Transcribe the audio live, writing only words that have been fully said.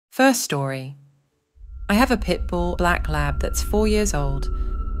First story. I have a pit bull black lab that's 4 years old.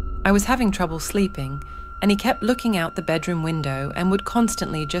 I was having trouble sleeping, and he kept looking out the bedroom window and would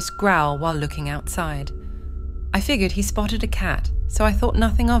constantly just growl while looking outside. I figured he spotted a cat, so I thought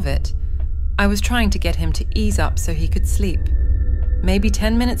nothing of it. I was trying to get him to ease up so he could sleep. Maybe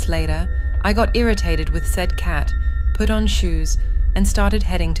 10 minutes later, I got irritated with said cat, put on shoes, and started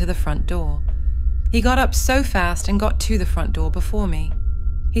heading to the front door. He got up so fast and got to the front door before me.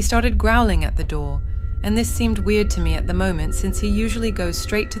 He started growling at the door, and this seemed weird to me at the moment since he usually goes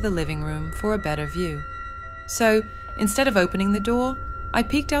straight to the living room for a better view. So, instead of opening the door, I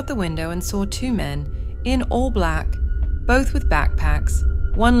peeked out the window and saw two men, in all black, both with backpacks,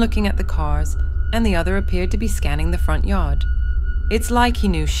 one looking at the cars, and the other appeared to be scanning the front yard. It's like he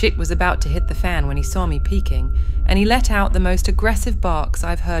knew shit was about to hit the fan when he saw me peeking, and he let out the most aggressive barks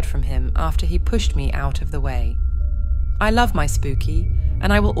I've heard from him after he pushed me out of the way. I love my Spooky,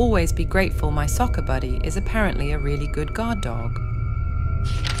 and I will always be grateful my soccer buddy is apparently a really good guard dog.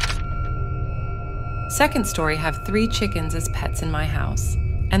 Second story, have 3 chickens as pets in my house,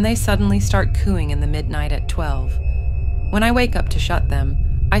 and they suddenly start cooing in the midnight at 12. When I wake up to shut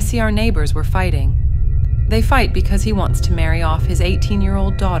them, I see our neighbors were fighting. They fight because he wants to marry off his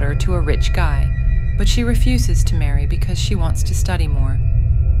 18-year-old daughter to a rich guy, but she refuses to marry because she wants to study more.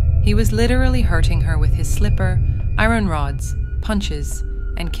 He was literally hurting her with his slipper, iron rods, punches,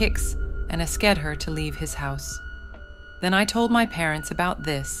 and kicks, and scared her to leave his house. Then I told my parents about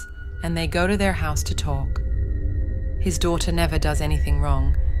this, and they go to their house to talk. His daughter never does anything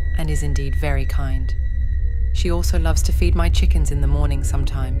wrong, and is indeed very kind. She also loves to feed my chickens in the morning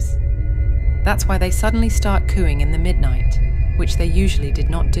sometimes. That's why they suddenly start cooing in the midnight, which they usually did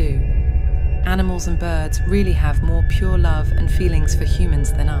not do. Animals and birds really have more pure love and feelings for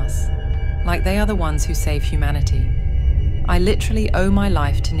humans than us, like they are the ones who save humanity. I literally owe my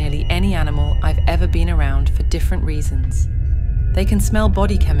life to nearly any animal I've ever been around for different reasons. They can smell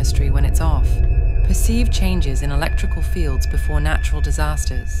body chemistry when it's off, perceive changes in electrical fields before natural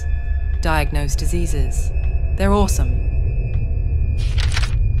disasters, diagnose diseases. They're awesome.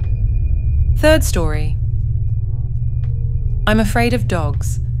 Third story. I'm afraid of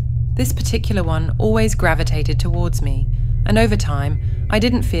dogs. This particular one always gravitated towards me, and over time, I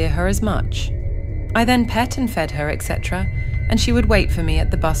didn't fear her as much. I then pet and fed her, etc., and she would wait for me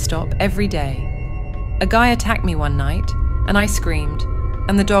at the bus stop every day. A guy attacked me one night, and I screamed,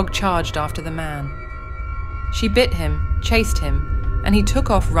 and the dog charged after the man. She bit him, chased him, and he took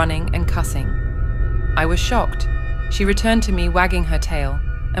off running and cussing. I was shocked. She returned to me wagging her tail,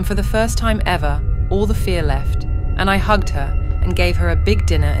 and for the first time ever, all the fear left, and I hugged her and gave her a big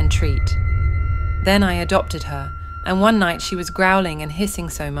dinner and treat. Then I adopted her, and one night she was growling and hissing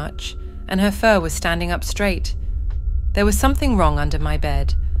so much, and her fur was standing up straight. There was something wrong under my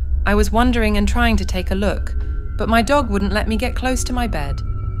bed. I was wondering and trying to take a look, but my dog wouldn't let me get close to my bed.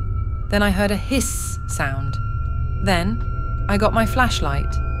 Then I heard a hiss sound. Then I got my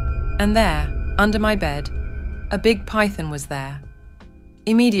flashlight, and there, under my bed, a big python was there.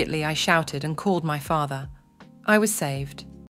 Immediately I shouted and called my father. I was saved.